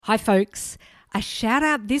Hi folks, a shout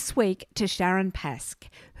out this week to Sharon Pask,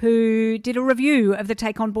 who did a review of the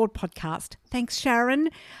Take On Board podcast. Thanks, Sharon.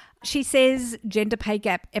 She says, gender pay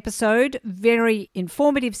gap episode, very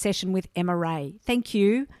informative session with Emma Ray. Thank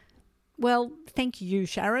you. Well, thank you,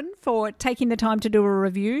 Sharon, for taking the time to do a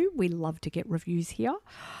review. We love to get reviews here.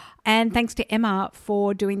 And thanks to Emma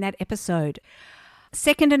for doing that episode.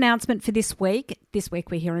 Second announcement for this week. This week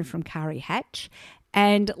we're hearing from Kari Hatch.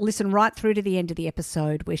 And listen right through to the end of the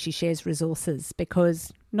episode where she shares resources,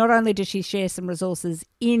 because not only does she share some resources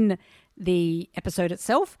in the episode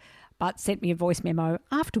itself, but sent me a voice memo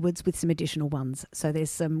afterwards with some additional ones. So there's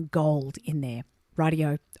some gold in there.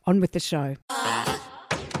 Rightio, on with the show.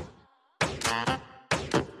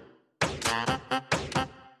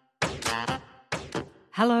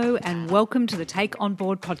 Hello and welcome to the Take On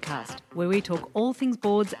Board podcast, where we talk all things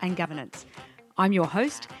boards and governance. I'm your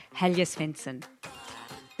host, Helja Svensson.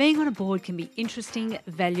 Being on a board can be interesting,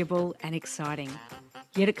 valuable and exciting,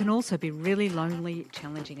 yet it can also be really lonely,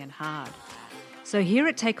 challenging and hard. So here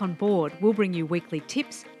at Take On Board, we'll bring you weekly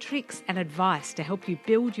tips, tricks and advice to help you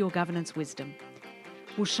build your governance wisdom.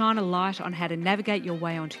 We'll shine a light on how to navigate your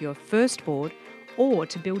way onto your first board or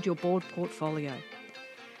to build your board portfolio.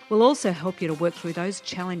 We'll also help you to work through those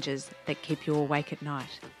challenges that keep you awake at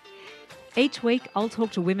night. Each week, I'll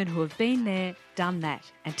talk to women who have been there, done that,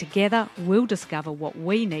 and together we'll discover what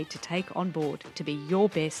we need to take on board to be your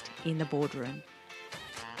best in the boardroom.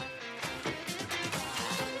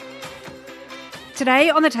 Today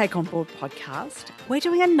on the Take On Board podcast, we're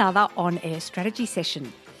doing another on-air strategy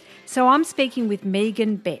session. So I'm speaking with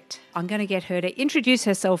Megan Bett. I'm going to get her to introduce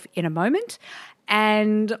herself in a moment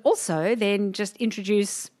and also then just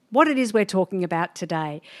introduce what it is we're talking about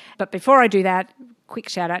today. But before I do that, quick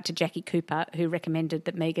shout out to Jackie Cooper, who recommended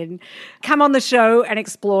that Megan come on the show and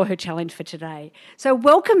explore her challenge for today. So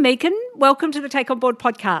welcome, Megan. Welcome to the Take On Board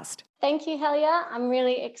podcast. Thank you, Helja. I'm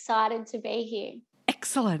really excited to be here.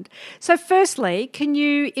 Excellent. So firstly, can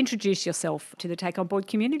you introduce yourself to the Take On Board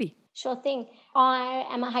community? Sure thing. I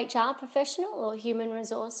am a HR professional or human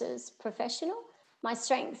resources professional. My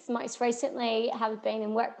strengths most recently have been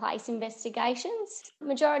in workplace investigations,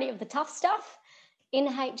 majority of the tough stuff in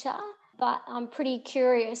HR, but I'm pretty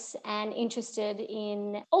curious and interested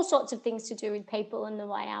in all sorts of things to do with people and the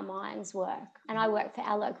way our minds work. And I work for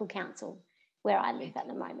our local council where I live at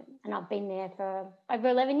the moment, and I've been there for over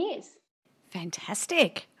 11 years.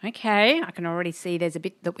 Fantastic. Okay, I can already see there's a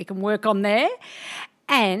bit that we can work on there.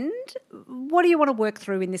 And what do you want to work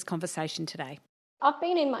through in this conversation today? I've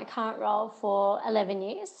been in my current role for 11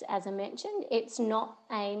 years, as I mentioned. It's not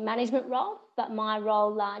a management role, but my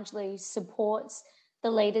role largely supports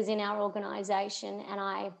the leaders in our organisation, and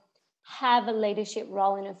I have a leadership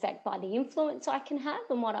role in effect by the influence I can have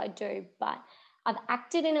and what I do. But I've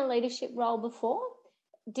acted in a leadership role before,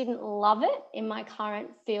 didn't love it in my current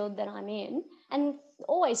field that I'm in, and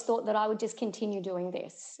always thought that I would just continue doing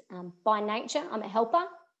this. By nature, I'm a helper,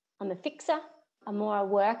 I'm a fixer. I'm more a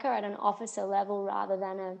worker at an officer level rather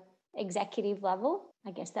than an executive level. I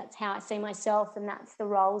guess that's how I see myself, and that's the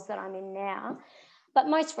roles that I'm in now. But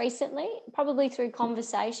most recently, probably through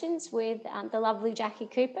conversations with the lovely Jackie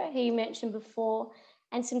Cooper, who you mentioned before,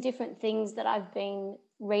 and some different things that I've been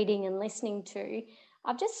reading and listening to,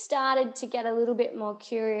 I've just started to get a little bit more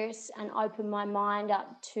curious and open my mind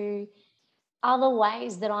up to other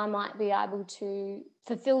ways that I might be able to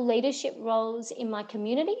fulfill leadership roles in my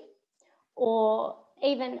community, or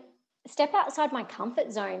even step outside my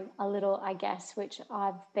comfort zone a little, I guess, which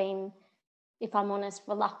I've been, if I'm honest,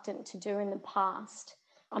 reluctant to do in the past.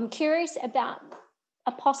 I'm curious about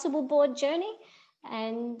a possible board journey,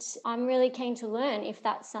 and I'm really keen to learn if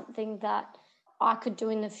that's something that I could do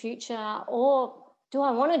in the future, or do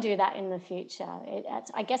I want to do that in the future?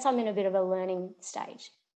 I guess I'm in a bit of a learning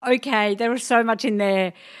stage. Okay, there is so much in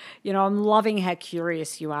there. You know, I'm loving how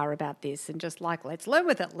curious you are about this and just like, let's learn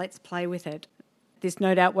with it, let's play with it. This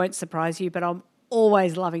no doubt won't surprise you, but I'm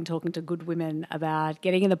always loving talking to good women about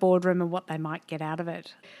getting in the boardroom and what they might get out of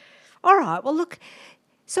it. All right, well, look,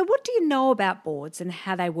 so what do you know about boards and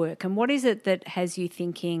how they work, and what is it that has you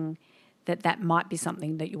thinking that that might be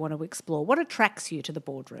something that you want to explore? What attracts you to the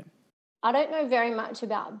boardroom? I don't know very much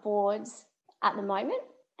about boards at the moment,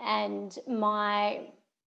 and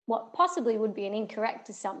what possibly would be an incorrect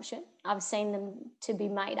assumption, I've seen them to be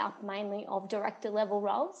made up mainly of director level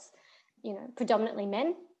roles, predominantly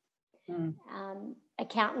men,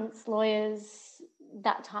 accountants, lawyers,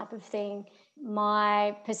 that type of thing.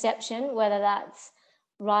 My perception, whether that's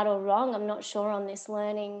right or wrong, I'm not sure on this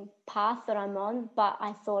learning path that I'm on, but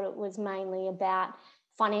I thought it was mainly about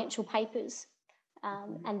financial papers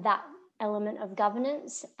and that element of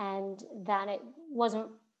governance, and that it wasn't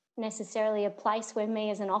necessarily a place where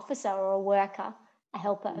me as an officer or a worker, a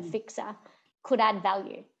helper, a fixer, could add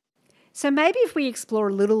value. So maybe if we explore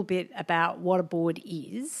a little bit about what a board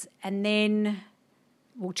is, and then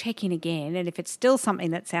we'll check in again, and if it's still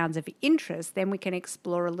something that sounds of interest, then we can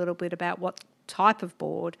explore a little bit about what type of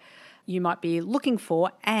board you might be looking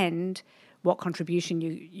for and what contribution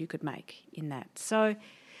you could make in that. So,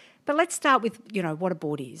 but let's start with, what a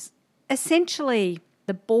board is. Essentially,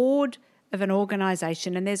 the board of an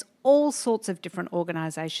organisation, and there's all sorts of different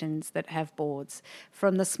organisations that have boards,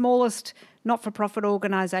 from the smallest not-for-profit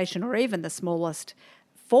organisation or even the smallest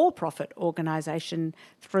for-profit organisation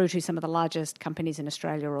through to some of the largest companies in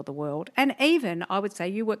Australia or the world. And even, I would say,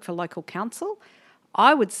 you work for local council,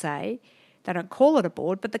 I would say they don't call it a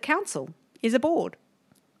board, but the council is a board.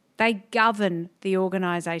 They govern the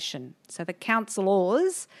organisation. So the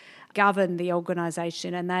councillors govern the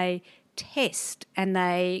organisation, and they test and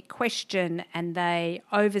they question and they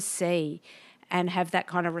oversee and have that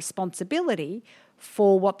kind of responsibility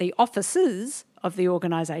for what the officers of the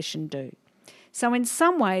organisation do. So in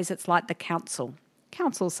some ways it's like the council.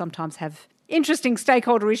 Councils sometimes have interesting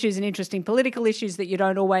stakeholder issues and interesting political issues that you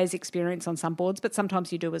don't always experience on some boards, but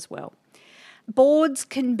sometimes you do as well. Boards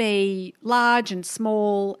can be large and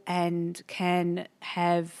small and can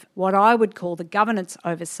have what I would call the governance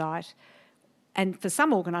oversight. And for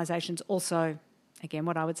some organisations also, again,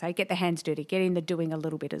 what I would say, get their hands dirty, get in the doing a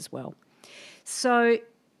little bit as well. So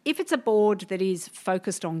if it's a board that is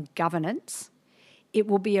focused on governance, it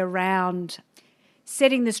will be around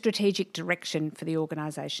setting the strategic direction for the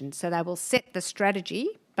organisation. So they will set the strategy,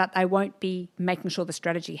 but they won't be making sure the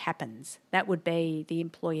strategy happens. That would be the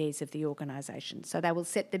employees of the organisation. So they will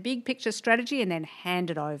set the big picture strategy and then hand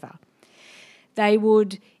it over. They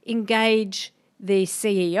would engage the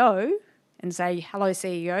CEO and say, hello,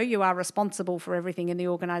 CEO, you are responsible for everything in the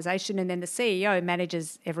organisation, and then the CEO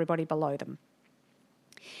manages everybody below them.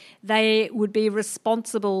 They would be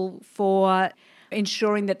responsible for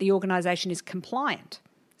ensuring that the organisation is compliant.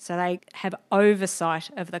 So they have oversight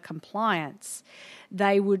of the compliance.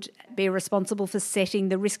 They would be responsible for setting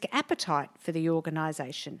the risk appetite for the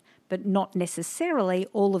organisation, but not necessarily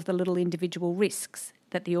all of the little individual risks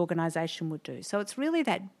that the organisation would do. So it's really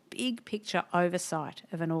that big picture oversight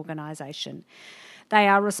of an organisation. They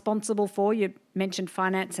are responsible for, you mentioned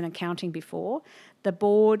finance and accounting before, the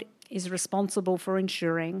board is responsible for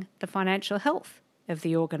ensuring the financial health of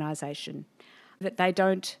the organisation, that they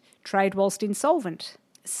don't trade whilst insolvent.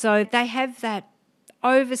 So they have that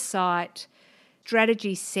oversight,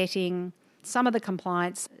 strategy setting, some of the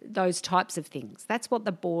compliance, those types of things. That's what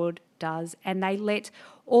the board does, and they let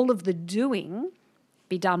all of the doing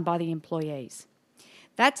be done by the employees.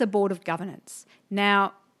 That's a board of governance.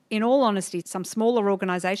 Now, in all honesty, some smaller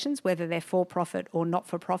organisations, whether they're for-profit or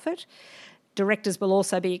not-for-profit, directors will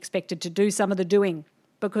also be expected to do some of the doing,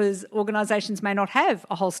 because organisations may not have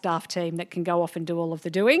a whole staff team that can go off and do all of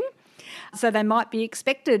the doing. So they might be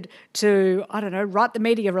expected to, write the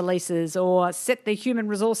media releases or set the human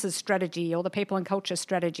resources strategy or the people and culture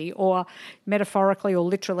strategy, or metaphorically or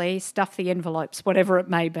literally stuff the envelopes, whatever it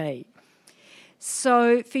may be.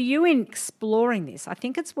 So for you in exploring this, I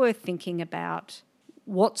think it's worth thinking about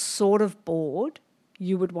what sort of board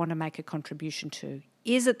you would want to make a contribution to.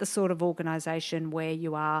 Is it the sort of organisation where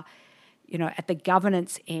you are, at the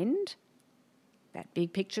governance end, that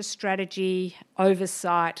big picture strategy,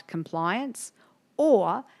 oversight, compliance,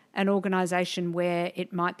 or an organisation where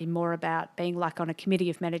it might be more about being like on a committee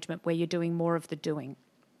of management where you're doing more of the doing?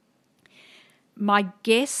 My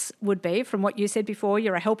guess would be, from what you said before,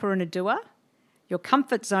 you're a helper and a doer. Your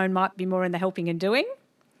comfort zone might be more in the helping and doing.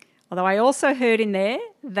 Although I also heard in there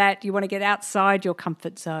that you want to get outside your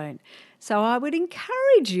comfort zone. So I would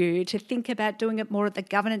encourage you to think about doing it more at the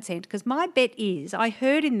governance end, because my bet is, I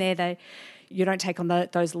heard in there that you don't take on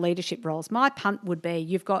those leadership roles. My punt would be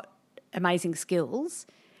you've got amazing skills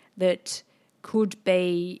that could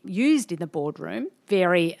be used in the boardroom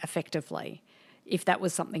very effectively if that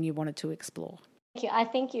was something you wanted to explore. Thank you. I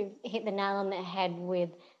think you've hit the nail on the head with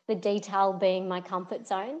the detail being my comfort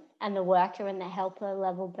zone and the worker and the helper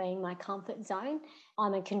level being my comfort zone.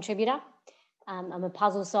 I'm a contributor. I'm a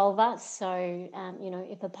puzzle solver. So,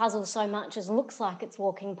 if a puzzle so much as looks like it's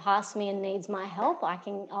walking past me and needs my help, I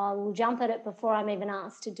will jump at it before I'm even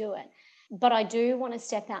asked to do it. But I do want to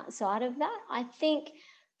step outside of that. I think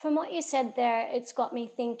from what you said there, it's got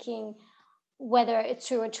me thinking whether it's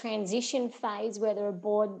through a transition phase, whether a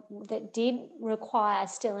board that did require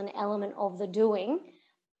still an element of the doing,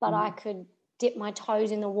 but I could dip my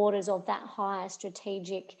toes in the waters of that higher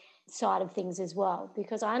strategic side of things as well,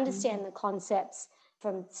 because I understand the concepts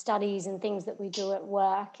from studies and things that we do at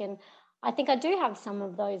work, and I think I do have some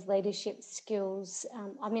of those leadership skills.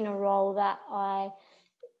 I'm in a role that I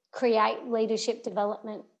create leadership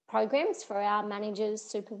development programs for our managers,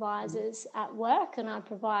 supervisors at work, and I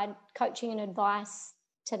provide coaching and advice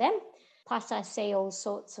to them. Plus, I see all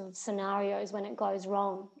sorts of scenarios when it goes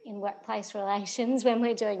wrong in workplace relations when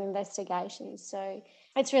we're doing investigations. So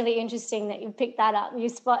it's really interesting that you picked that up.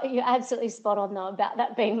 You're absolutely spot on, though, about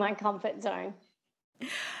that being my comfort zone.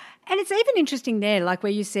 And it's even interesting there, like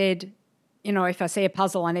where you said, if I see a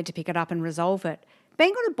puzzle, I need to pick it up and resolve it.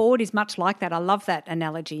 Being on a board is much like that. I love that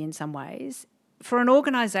analogy in some ways. For an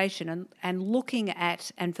organisation and looking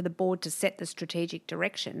at, and for the board to set the strategic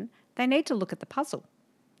direction, they need to look at the puzzle.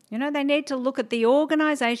 They need to look at the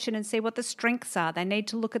organisation and see what the strengths are. They need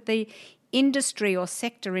to look at the industry or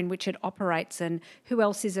sector in which it operates and who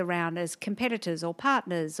else is around as competitors or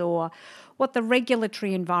partners, or what the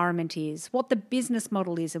regulatory environment is, what the business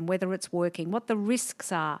model is and whether it's working, what the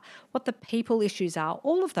risks are, what the people issues are,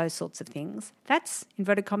 all of those sorts of things. That's,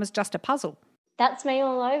 inverted commas, just a puzzle. That's me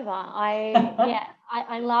all over.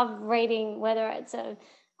 I love reading, whether it's a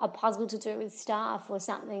puzzle to do with staff or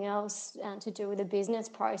something else to do with a business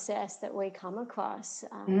process that we come across.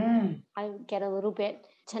 I get a little bit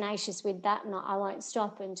tenacious with that, and I won't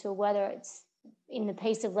stop until, whether it's in the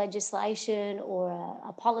piece of legislation or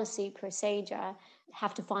a policy procedure,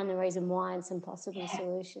 have to find the reason why and some possible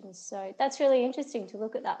solutions. So that's really interesting to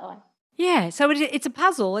look at that way. Yeah, so it's a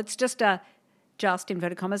puzzle. It's just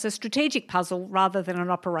inverted commas, a strategic puzzle rather than an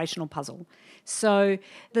operational puzzle. So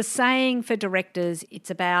the saying for directors, it's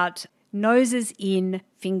about noses in,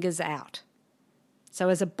 fingers out. So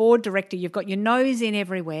as a board director, you've got your nose in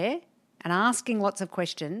everywhere and asking lots of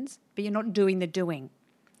questions, but you're not doing the doing.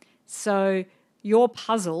 So your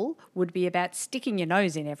puzzle would be about sticking your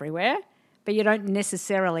nose in everywhere, but you don't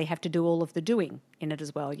necessarily have to do all of the doing in it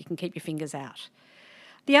as well. You can keep your fingers out.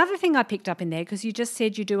 The other thing I picked up in there, because you just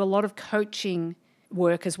said you do a lot of coaching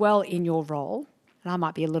work as well in your role, and I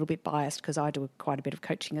might be a little bit biased because I do quite a bit of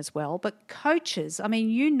coaching as well, but coaches,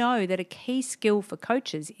 that a key skill for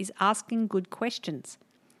coaches is asking good questions.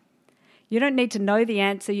 You don't need to know the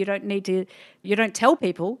answer, you don't tell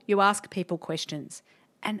people, you ask people questions.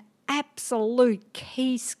 An absolute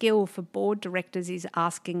key skill for board directors is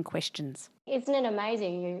asking questions. Isn't it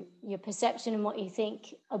amazing, your perception and what you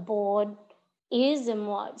think a board is and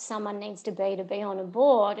what someone needs to be on a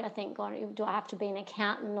board? I think, God, do I have to be an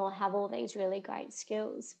accountant or have all these really great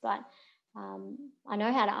skills? But I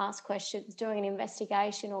know how to ask questions, doing an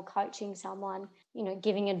investigation or coaching someone,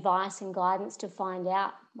 giving advice and guidance to find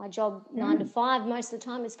out. My job 9 to 5 most of the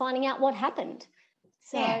time is finding out what happened.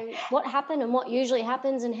 So what happened and what usually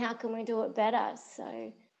happens and how can we do it better?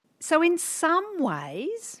 So in some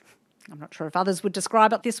ways, I'm not sure if others would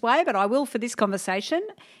describe it this way, but I will for this conversation.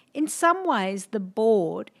 In some ways, the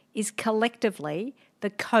board is collectively the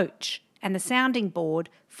coach and the sounding board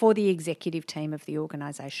for the executive team of the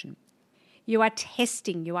organisation. You are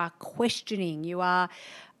testing, you are questioning, you are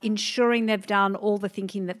ensuring they've done all the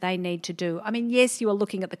thinking that they need to do. Yes, you are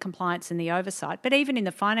looking at the compliance and the oversight, but even in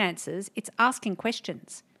the finances, it's asking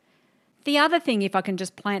questions. The other thing, if I can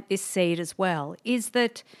just plant this seed as well, is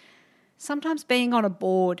that sometimes being on a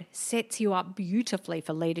board sets you up beautifully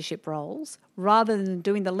for leadership roles rather than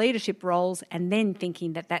doing the leadership roles and then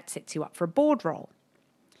thinking that sets you up for a board role.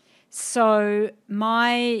 So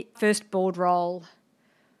my first board role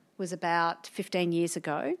was about 15 years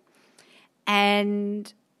ago,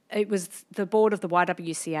 and it was the board of the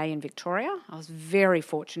YWCA in Victoria. I was very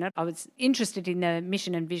fortunate. I was interested in the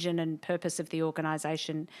mission and vision and purpose of the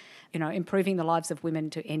organisation, improving the lives of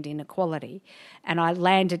women to end inequality. And I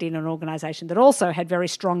landed in an organisation that also had very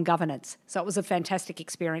strong governance. So it was a fantastic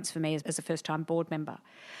experience for me as a first-time board member.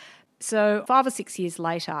 So 5 or 6 years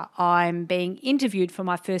later, I'm being interviewed for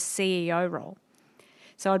my first CEO role.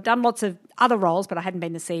 So I've done lots of other roles, but I hadn't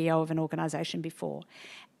been the CEO of an organisation before.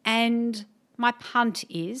 And my punt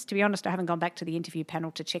is, to be honest, I haven't gone back to the interview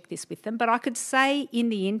panel to check this with them, but I could say in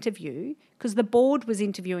the interview, because the board was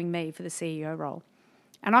interviewing me for the CEO role,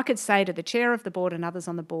 and I could say to the chair of the board and others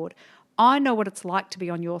on the board, I know what it's like to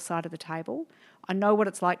be on your side of the table. I know what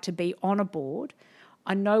it's like to be on a board.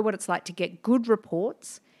 I know what it's like to get good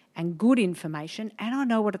reports and good information, and I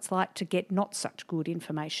know what it's like to get not such good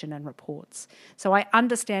information and reports. So I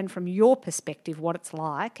understand from your perspective what it's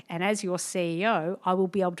like, and as your CEO, I will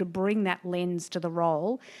be able to bring that lens to the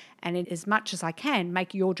role and as much as I can,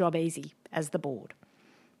 make your job easy as the board.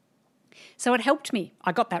 So it helped me.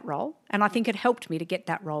 I got that role, and I think it helped me to get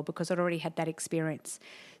that role because I'd already had that experience.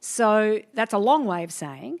 So that's a long way of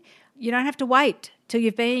saying you don't have to wait till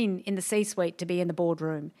you've been in the C-suite to be in the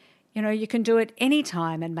boardroom. You can do it any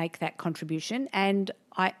time and make that contribution. And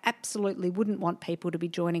I absolutely wouldn't want people to be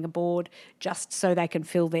joining a board just so they can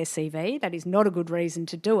fill their CV. That is not a good reason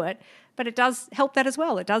to do it, but it does help that as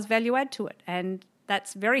well. It does value add to it, and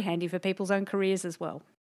that's very handy for people's own careers as well.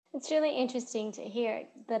 It's really interesting to hear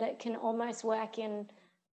that it can almost work in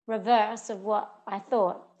reverse of what I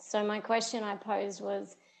thought. So my question I posed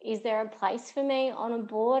was, is there a place for me on a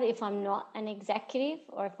board if I'm not an executive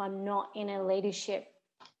or if I'm not in a leadership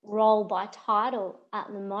role by title at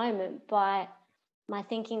the moment? But my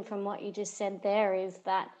thinking from what you just said there is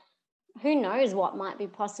that who knows what might be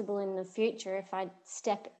possible in the future if I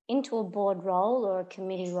step into a board role or a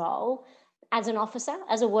committee role as an officer,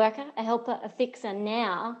 as a worker, a helper, a fixer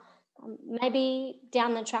now. Maybe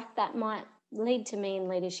down the track that might lead to me in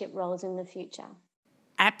leadership roles in the future.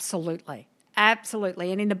 Absolutely.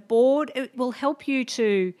 Absolutely. And in the board, it will help you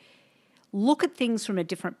to look at things from a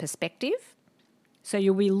different perspective. So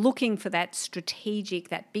you'll be looking for that strategic,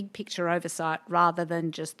 that big picture oversight rather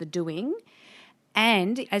than just the doing.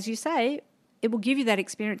 And as you say, it will give you that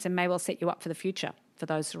experience and may well set you up for the future for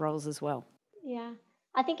those roles as well. Yeah.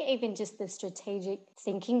 I think even just the strategic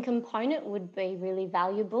thinking component would be really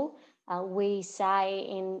valuable. We say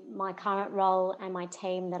in my current role and my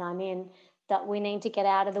team that I'm in that we need to get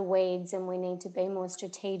out of the weeds and we need to be more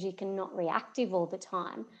strategic and not reactive all the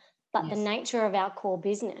time. But the nature of our core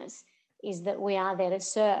business is that we are there to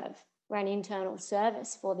serve. We're an internal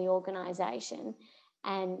service for the organisation.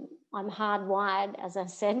 And I'm hardwired, as I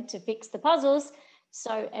said, to fix the puzzles.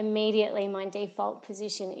 So immediately my default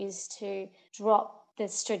position is to drop the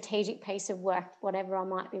strategic piece of work, whatever I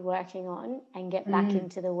might be working on, and get back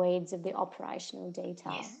into the weeds of the operational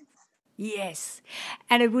details. Yes.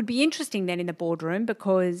 And it would be interesting then in the boardroom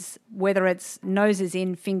because whether it's noses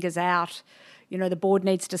in, fingers out, the board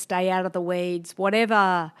needs to stay out of the weeds,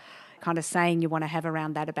 whatever kind of saying you want to have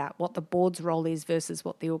around that about what the board's role is versus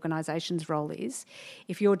what the organisation's role is.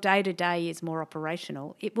 If your day-to-day is more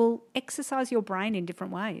operational, it will exercise your brain in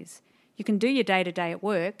different ways. You can do your day-to-day at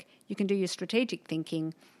work, you can do your strategic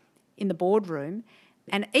thinking in the boardroom,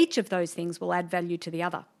 and each of those things will add value to the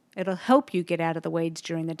other. It'll help you get out of the weeds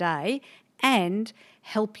during the day and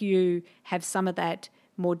help you have some of that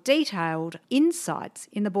more detailed insights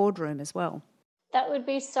in the boardroom as well. That would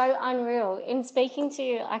be so unreal. In speaking to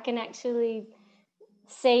you, I can actually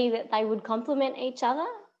see that they would complement each other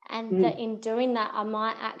and that in doing that, I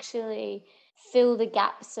might actually fill the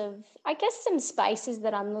gaps of, I guess, some spaces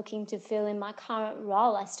that I'm looking to fill in my current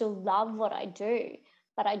role. I still love what I do,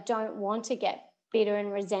 but I don't want to get bitter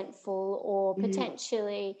and resentful or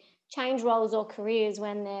potentially change roles or careers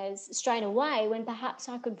when there's strain away, when perhaps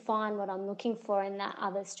I could find what I'm looking for in that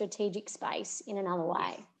other strategic space in another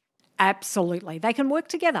way. Absolutely. They can work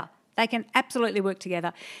together. They can absolutely work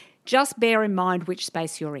together. Just bear in mind which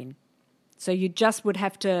space you're in. So you just would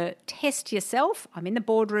have to test yourself. I'm in the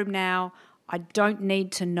boardroom now. I don't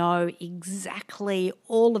need to know exactly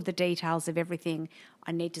all of the details of everything.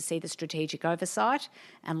 I need to see the strategic oversight.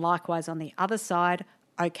 And likewise on the other side,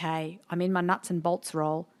 okay, I'm in my nuts and bolts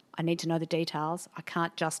role. I need to know the details. I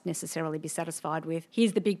can't just necessarily be satisfied with,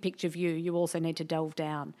 here's the big picture view. You also need to delve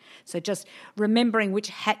down. So just remembering which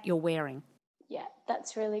hat you're wearing. Yeah,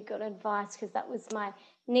 that's really good advice because that was my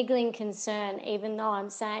niggling concern. Even though I'm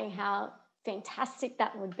saying how fantastic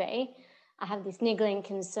that would be, I have this niggling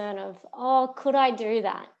concern of, could I do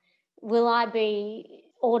that? Will I be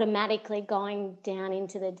automatically going down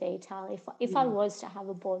into the detail if I was to have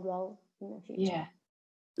a board role in the future? Yeah.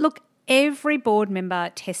 Look, every board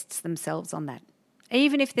member tests themselves on that.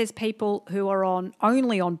 Even if there's people who are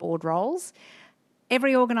only on board roles,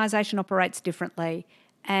 every organisation operates differently.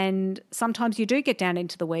 And sometimes you do get down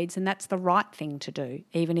into the weeds and that's the right thing to do,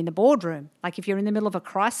 even in the boardroom. Like if you're in the middle of a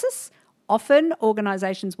crisis, often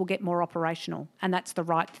organisations will get more operational and that's the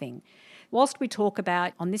right thing. Whilst we talk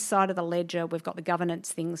about on this side of the ledger, we've got the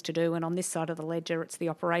governance things to do and on this side of the ledger, it's the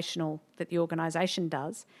operational that the organisation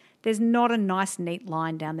does, there's not a nice neat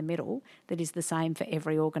line down the middle that is the same for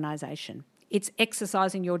every organisation. It's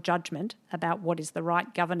exercising your judgment about what is the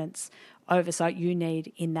right governance oversight you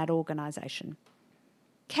need in that organisation.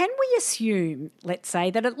 Can we assume, let's say,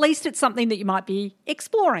 that at least it's something that you might be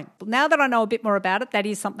exploring? Now that I know a bit more about it, that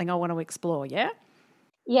is something I want to explore, yeah?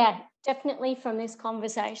 Yeah, definitely from this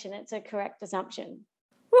conversation, it's a correct assumption.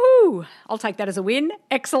 Woohoo! I'll take that as a win.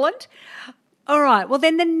 Excellent. All right, well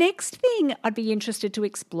then the next thing I'd be interested to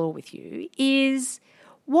explore with you is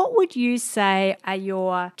what would you say are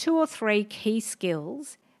your 2 or 3 key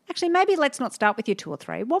skills? Actually, maybe let's not start with your 2 or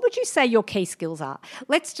 3. What would you say your key skills are?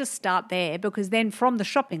 Let's just start there because then from the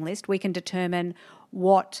shopping list we can determine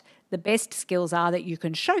what the best skills are that you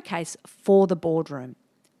can showcase for the boardroom.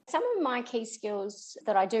 Some of my key skills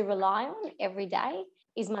that I do rely on every day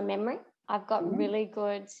is my memory. I've got really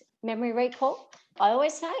good memory recall. I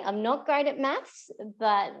always say I'm not great at maths,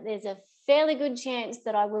 but there's a fairly good chance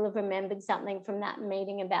that I will have remembered something from that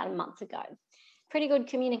meeting about a month ago. Pretty good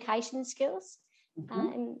communication skills.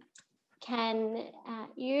 Can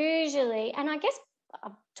usually, and I guess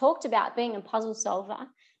I've talked about being a puzzle solver,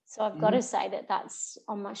 so I've got to say that that's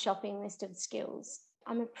on my shopping list of skills.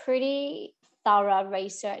 I'm a pretty thorough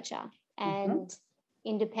researcher and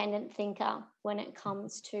independent thinker when it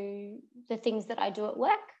comes to the things that I do at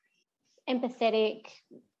work. Empathetic,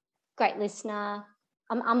 great listener.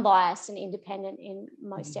 I'm unbiased and independent in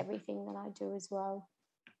most everything that I do as well.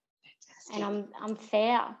 Fantastic. And I'm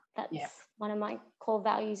fair. That's one of my core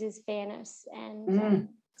values is fairness, and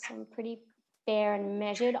so I'm pretty fair and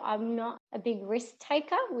measured. I'm not a big risk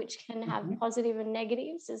taker, which can have positive and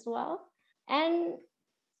negatives as well. And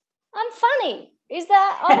I'm funny.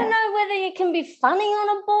 I don't know whether you can be funny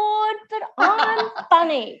on a board, but I'm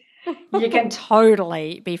funny. You can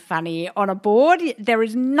totally be funny on a board. There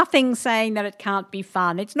is nothing saying that it can't be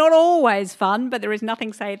fun. It's not always fun, but there is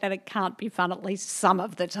nothing saying that it can't be fun at least some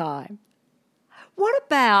of the time. What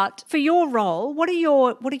about, for your role, what are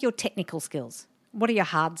your technical skills? What are your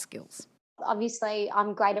hard skills? Obviously,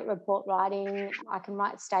 I'm great at report writing. I can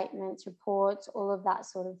write statements, reports, all of that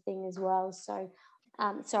sort of thing as well. So,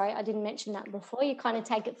 sorry, I didn't mention that before. You kind of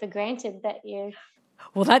take it for granted that you...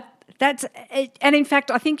 Well, that's it. And in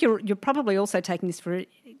fact, I think you're probably also taking this for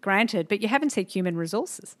granted, but you haven't said human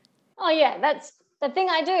resources. Oh, yeah, that's the thing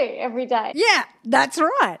I do every day. Yeah, that's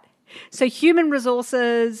right. So human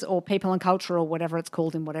resources or people and culture or whatever it's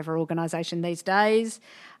called in whatever organisation these days,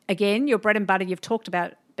 again, your bread and butter, you've talked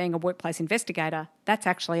about being a workplace investigator. That's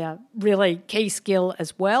actually a really key skill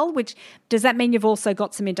as well, which does that mean you've also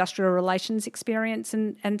got some industrial relations experience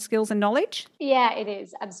and skills and knowledge? Yeah, it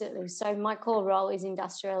is, absolutely. So my core role is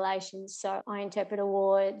industrial relations. So I interpret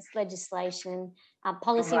awards, legislation,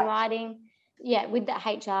 policy writing. Yeah, with the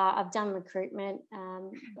HR, I've done recruitment.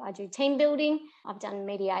 I do team building. I've done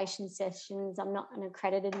mediation sessions. I'm not an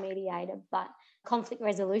accredited mediator, but conflict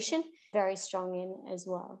resolution, very strong in as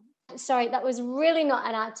well. Sorry, that was really not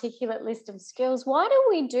an articulate list of skills. Why do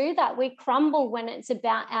we do that? We crumble when it's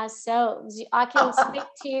about ourselves. I can speak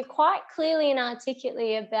to you quite clearly and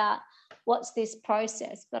articulately about what's this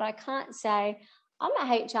process, but I can't say I'm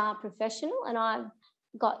a HR professional and I've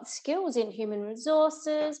got skills in human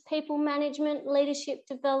resources, people management, leadership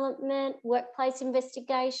development, workplace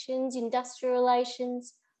investigations, industrial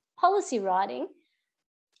relations, policy writing.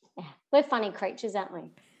 Yeah, we're funny creatures, aren't we?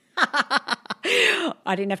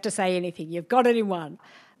 I didn't have to say anything. You've got it in one.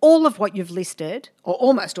 All of what you've listed, or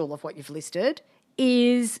almost all of what you've listed,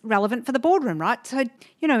 is relevant for the boardroom, right? So,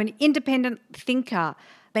 an independent thinker,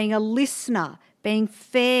 being a listener, being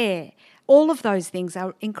fair, all of those things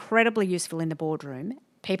are incredibly useful in the boardroom.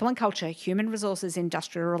 People and culture, human resources,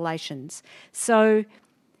 industrial relations. So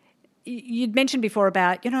you'd mentioned before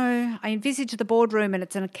about, I envisage the boardroom and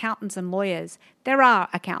it's an accountants and lawyers. There are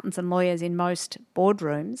accountants and lawyers in most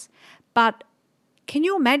boardrooms, but can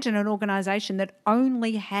you imagine an organisation that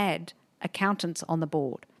only had accountants on the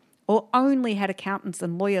board or only had accountants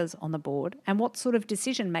and lawyers on the board, and what sort of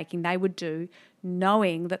decision making they would do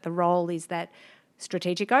knowing that the role is that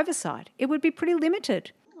strategic oversight? It would be pretty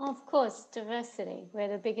limited. Of course, diversity. We're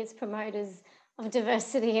the biggest promoters of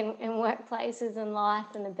diversity in workplaces and life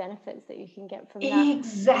and the benefits that you can get from that.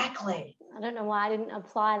 Exactly. I don't know why I didn't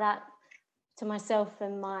apply that to myself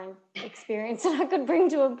and my experience that I could bring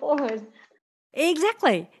to a board.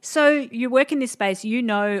 Exactly. So you work in this space,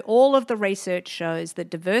 all of the research shows that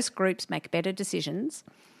diverse groups make better decisions,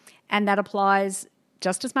 and that applies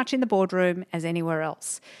just as much in the boardroom as anywhere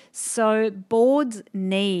else. So boards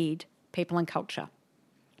need people and culture.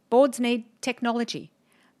 Boards need technology.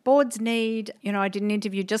 Boards need, I did an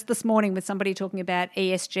interview just this morning with somebody talking about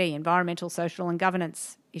ESG, environmental, social and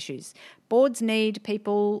governance issues. Boards need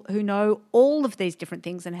people who know all of these different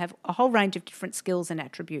things and have a whole range of different skills and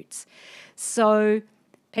attributes. So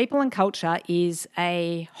people and culture is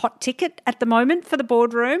a hot ticket at the moment for the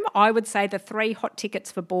boardroom. I would say the 3 hot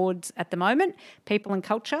tickets for boards at the moment: people and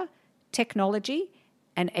culture, technology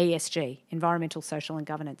and ESG, environmental, social and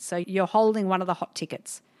governance. So you're holding one of the hot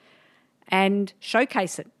tickets. And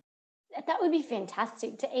showcase it. That would be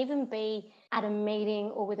fantastic to even be at a meeting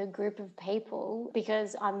or with a group of people,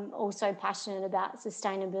 because I'm also passionate about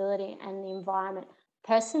sustainability and the environment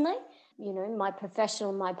personally. My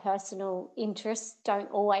professional, my personal interests don't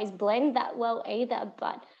always blend that well either,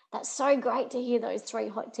 but that's so great to hear those 3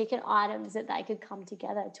 hot ticket items that they could come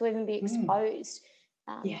together to even be exposed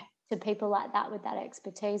to people like that with that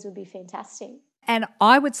expertise would be fantastic. And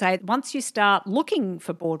I would say once you start looking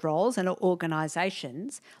for board roles and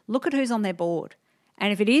organisations, look at who's on their board.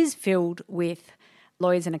 And if it is filled with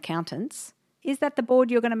lawyers and accountants, is that the board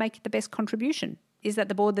you're going to make the best contribution? Is that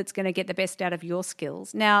the board that's going to get the best out of your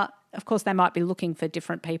skills? Now, of course, they might be looking for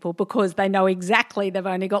different people because they know exactly they've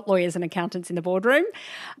only got lawyers and accountants in the boardroom,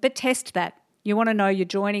 but test that. You want to know you're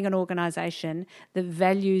joining an organisation that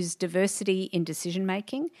values diversity in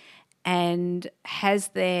decision-making and has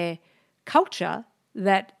their culture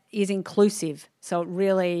that is inclusive. So it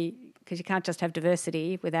really, because you can't just have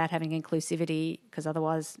diversity without having inclusivity, because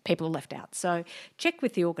otherwise people are left out. So check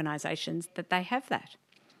with the organisations that they have that.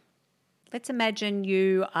 Let's imagine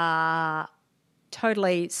you are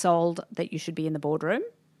totally sold that you should be in the boardroom.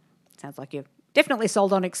 Sounds like you're definitely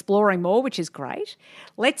sold on exploring more, which is great.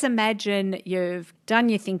 Let's imagine you've done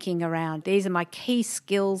your thinking around, these are my key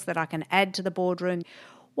skills that I can add to the boardroom.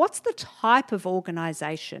 What's the type of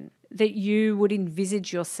organisation that you would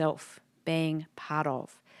envisage yourself being part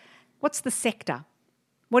of? What's the sector?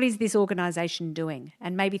 What is this organisation doing?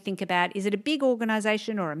 And maybe think about, is it a big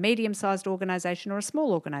organisation or a medium-sized organisation or a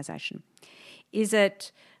small organisation? Is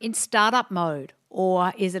it in startup mode,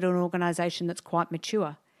 or is it an organisation that's quite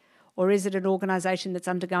mature? Or is it an organisation that's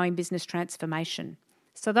undergoing business transformation?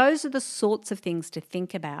 So those are the sorts of things to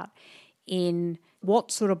think about in what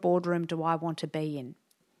sort of boardroom do I want to be in.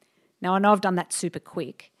 Now, I know I've done that super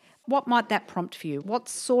quick. What might that prompt for you? What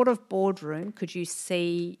sort of boardroom could you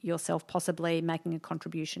see yourself possibly making a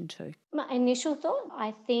contribution to? My initial thought,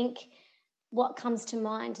 I think what comes to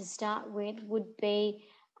mind to start with would be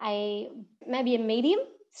maybe a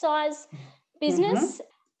medium-sized business.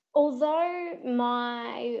 Although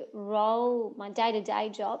my role, my day-to-day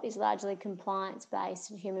job is largely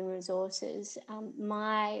compliance-based and human resources,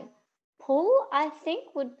 my pull, I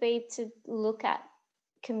think, would be to look at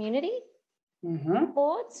community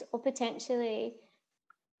boards or potentially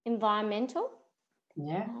environmental,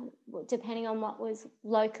 depending on what was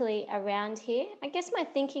locally around here. I guess my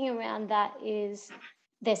thinking around that is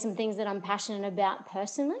there's some things that I'm passionate about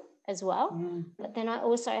personally as well, but then I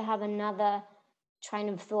also have another train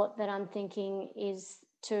of thought that I'm thinking is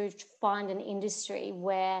to find an industry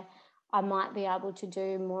where I might be able to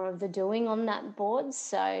do more of the doing on that board.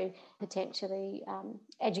 So potentially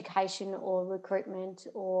education or recruitment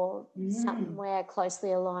or somewhere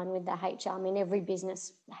closely aligned with the HR. I mean, every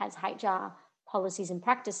business has HR policies and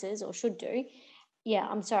practices, or should do. Yeah,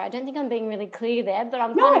 I'm sorry. I don't think I'm being really clear there, but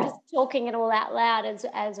I'm kind of just talking it all out loud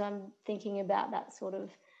as I'm thinking about that sort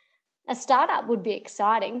of. A startup would be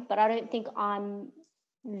exciting, but I don't think I'm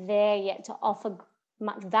there yet to offer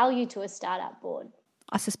much value to a startup board.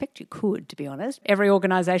 I suspect you could, to be honest. Every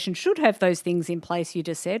organisation should have those things in place you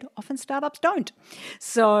just said. Often startups don't.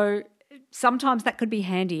 So sometimes that could be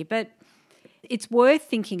handy, but it's worth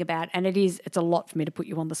thinking about, and it's a lot for me to put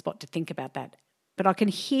you on the spot to think about that. But I can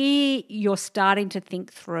hear you're starting to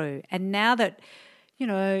think through. And now that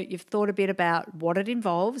you've thought a bit about what it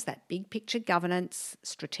involves, that big picture governance,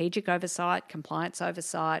 strategic oversight, compliance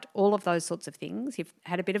oversight, all of those sorts of things. You've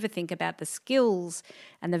had a bit of a think about the skills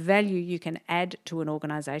and the value you can add to an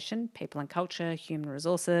organisation, people and culture, human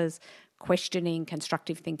resources, questioning,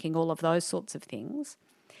 constructive thinking, all of those sorts of things.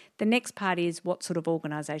 The next part is what sort of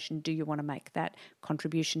organisation do you want to make that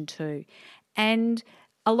contribution to? And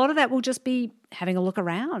a lot of that will just be having a look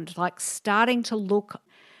around, like starting to look.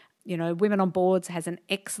 Women on Boards has an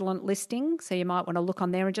excellent listing, so you might want to look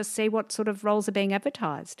on there and just see what sort of roles are being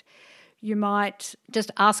advertised. You might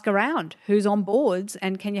just ask around who's on boards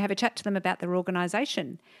and can you have a chat to them about their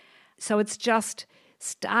organisation. So it's just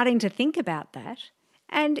starting to think about that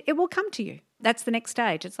and it will come to you. That's the next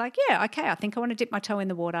stage. It's like, yeah, okay, I think I want to dip my toe in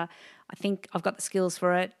the water. I think I've got the skills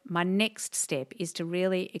for it. My next step is to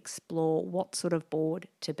really explore what sort of board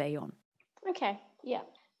to be on. Okay, yeah.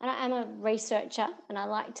 And I'm a researcher and I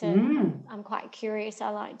like to, I'm quite curious, I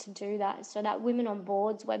like to do that. So that Women on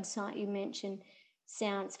Boards website you mentioned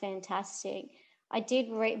sounds fantastic. I did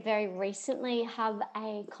very recently have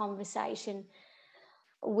a conversation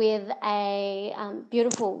with a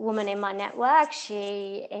beautiful woman in my network.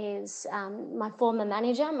 She is my former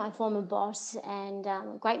manager, my former boss, and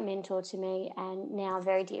a great mentor to me and now a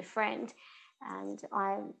very dear friend. And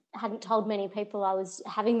I hadn't told many people I was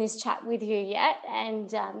having this chat with you yet,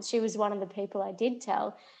 and she was one of the people I did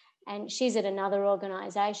tell. And she's at another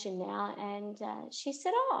organisation now, and she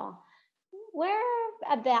said, we're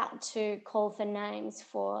about to call for names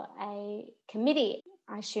for a committee.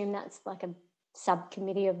 I assume that's like a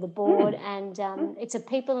subcommittee of the board, and it's a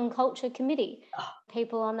people and culture committee.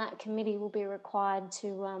 People on that committee will be required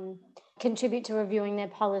to contribute to reviewing their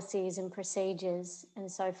policies and procedures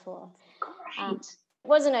and so forth. It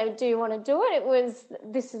wasn't a, do you want to do it? It was,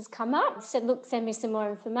 this has come up. I said, look, send me some more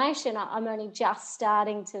information. I'm only just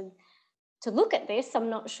starting to look at this. I'm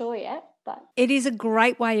not sure yet. But it is a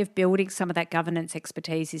great way of building some of that governance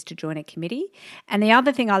expertise is to join a committee. And the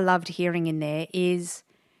other thing I loved hearing in there is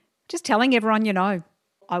just telling everyone,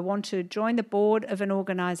 I want to join the board of an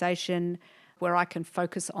organisation where I can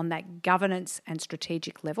focus on that governance and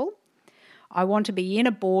strategic level. I want to be in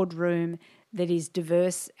a boardroom that is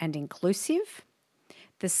diverse and inclusive.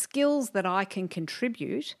 The skills that I can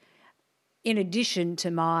contribute, in addition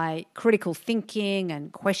to my critical thinking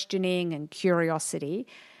and questioning and curiosity,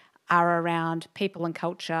 are around people and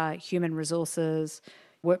culture, human resources,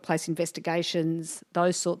 workplace investigations,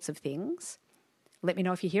 those sorts of things. Let me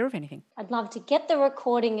know if you hear of anything. I'd love to get the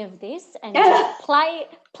recording of this and just play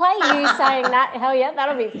you saying that. Hell yeah,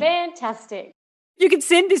 that'll be fantastic. You can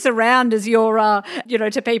send this around as your,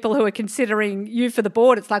 to people who are considering you for the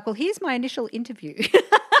board. It's like, well, here's my initial interview.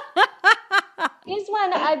 Here's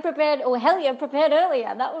one I prepared, or hell yeah, prepared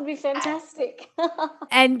earlier. That would be fantastic.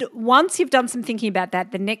 And once you've done some thinking about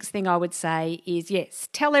that, the next thing I would say is, yes,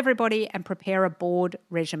 tell everybody and prepare a board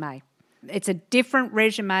resume. It's a different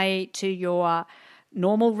resume to your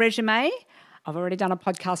normal resume. I've already done a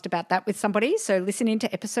podcast about that with somebody, so listen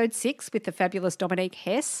into episode 6 with the fabulous Dominique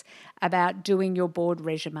Hess about doing your board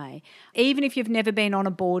resume. Even if you've never been on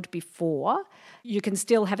a board before, you can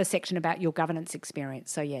still have a section about your governance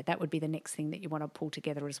experience. So yeah, that would be the next thing that you want to pull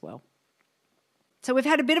together as well. So we've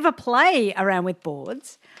had a bit of a play around with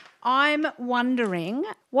boards. I'm wondering,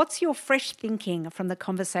 what's your fresh thinking from the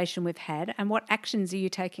conversation we've had and what actions are you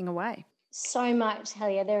taking away? So much,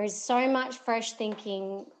 Helia. There is so much fresh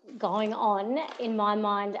thinking going on in my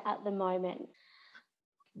mind at the moment.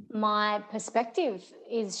 My perspective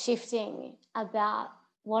is shifting about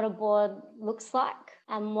what a board looks like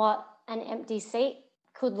and what an empty seat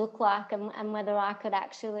could look like, and whether I could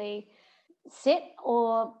actually sit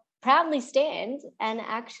or proudly stand and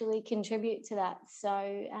actually contribute to that.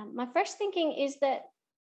 So my fresh thinking is that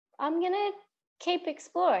I'm going to keep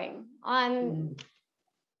exploring.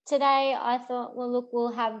 Today I thought, well, look,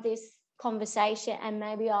 we'll have this conversation and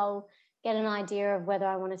maybe I'll get an idea of whether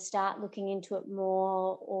I want to start looking into it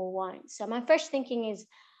more or won't. So my fresh thinking is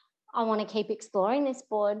I want to keep exploring this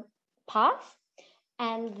board path,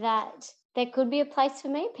 and that there could be a place for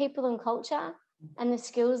me, people and culture, and the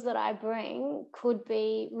skills that I bring could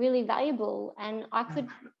be really valuable, and I could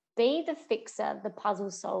be the fixer, the puzzle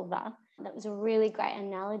solver. That was a really great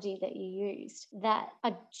analogy that you used, that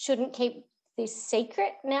I shouldn't keep this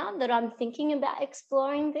secret now that I'm thinking about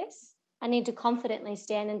exploring this. I need to confidently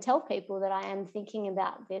stand and tell people that I am thinking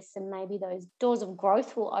about this, and maybe those doors of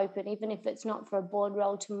growth will open, even if it's not for a board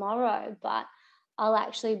role tomorrow, but I'll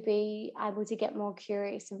actually be able to get more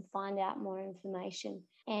curious and find out more information.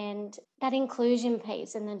 And that inclusion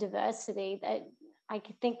piece and the diversity, that I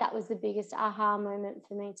think that was the biggest aha moment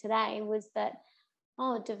for me today, was that,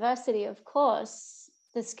 diversity, of course,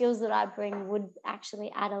 the skills that I bring would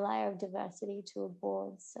actually add a layer of diversity to a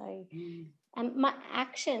board. So, and my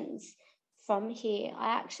actions from here,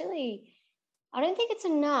 I don't think it's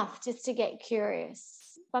enough just to get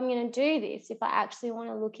curious. If I'm going to do this, if I actually want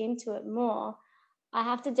to look into it more, I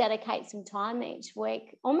have to dedicate some time each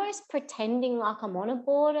week, almost pretending like I'm on a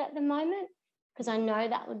board at the moment, because I know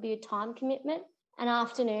that would be a time commitment, an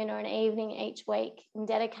afternoon or an evening each week, and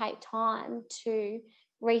dedicate time to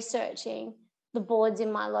researching the boards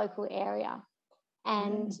in my local area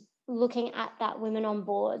and looking at that Women on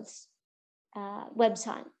Boards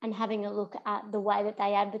website and having a look at the way that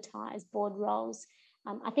they advertise board roles.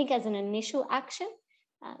 I think as an initial action,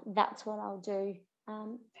 that's what I'll do,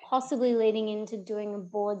 possibly leading into doing a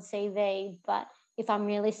board CV. But if I'm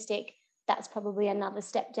realistic, that's probably another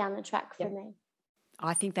step down the track for me.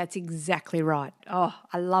 I think that's exactly right. Oh,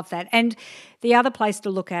 I love that. And the other place to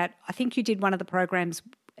look at, I think you did one of the programs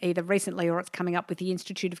either recently or it's coming up with the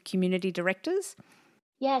Institute of Community Directors.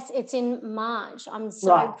 Yes, it's in March. I'm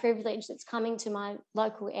so privileged it's coming to my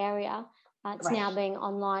local area. It's now being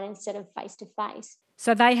online instead of face-to-face.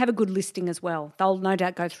 So they have a good listing as well. They'll no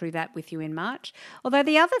doubt go through that with you in March. Although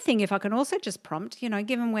the other thing, if I can also just prompt,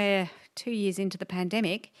 given we're 2 years into the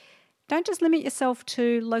pandemic, don't just limit yourself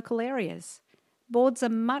to local areas. Boards are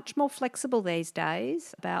much more flexible these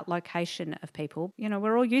days about location of people.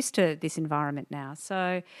 We're all used to this environment now.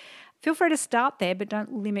 So feel free to start there, but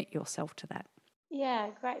don't limit yourself to that. Yeah,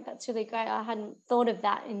 great. That's really great. I hadn't thought of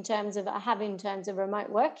that in terms of remote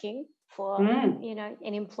working for, in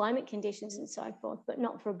employment conditions and so forth, but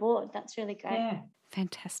not for a board. That's really great. Yeah.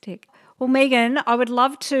 Fantastic. Well, Megan, I would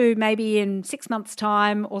love to maybe in 6 months'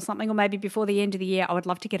 time or something, or maybe before the end of the year, I would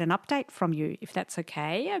love to get an update from you, if that's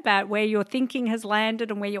okay, about where your thinking has landed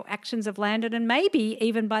and where your actions have landed, and maybe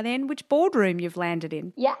even by then which boardroom you've landed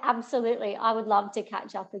in. Yeah, absolutely. I would love to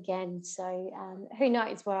catch up again. So who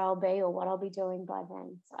knows where I'll be or what I'll be doing by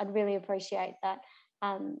then. So I'd really appreciate that.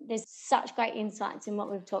 There's such great insights in what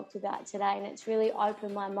we've talked about today, and it's really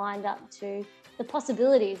opened my mind up to the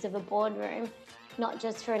possibilities of a boardroom, not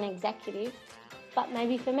just for an executive, but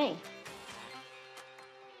maybe for me.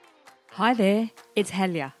 Hi there, it's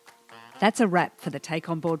Helia. That's a wrap for the Take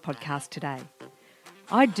On Board podcast today.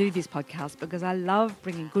 I do this podcast because I love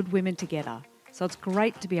bringing good women together, so it's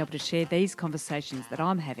great to be able to share these conversations that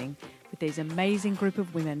I'm having with these amazing group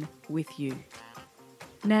of women with you.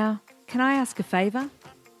 Now, can I ask a favour?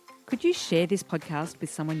 Could you share this podcast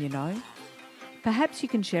with someone you know? Perhaps you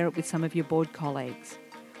can share it with some of your board colleagues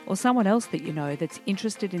or someone else that you know that's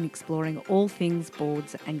interested in exploring all things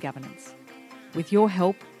boards and governance. With your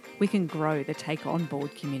help, we can grow the Take On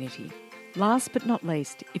Board community. Last but not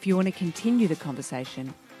least, if you want to continue the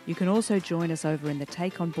conversation, you can also join us over in the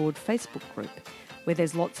Take On Board Facebook group, where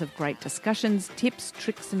there's lots of great discussions, tips,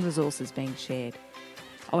 tricks and resources being shared.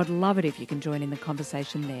 I would love it if you can join in the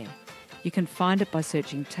conversation there. You can find it by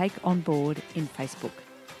searching Take On Board in Facebook.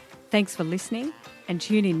 Thanks for listening, and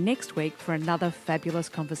tune in next week for another fabulous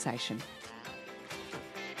conversation.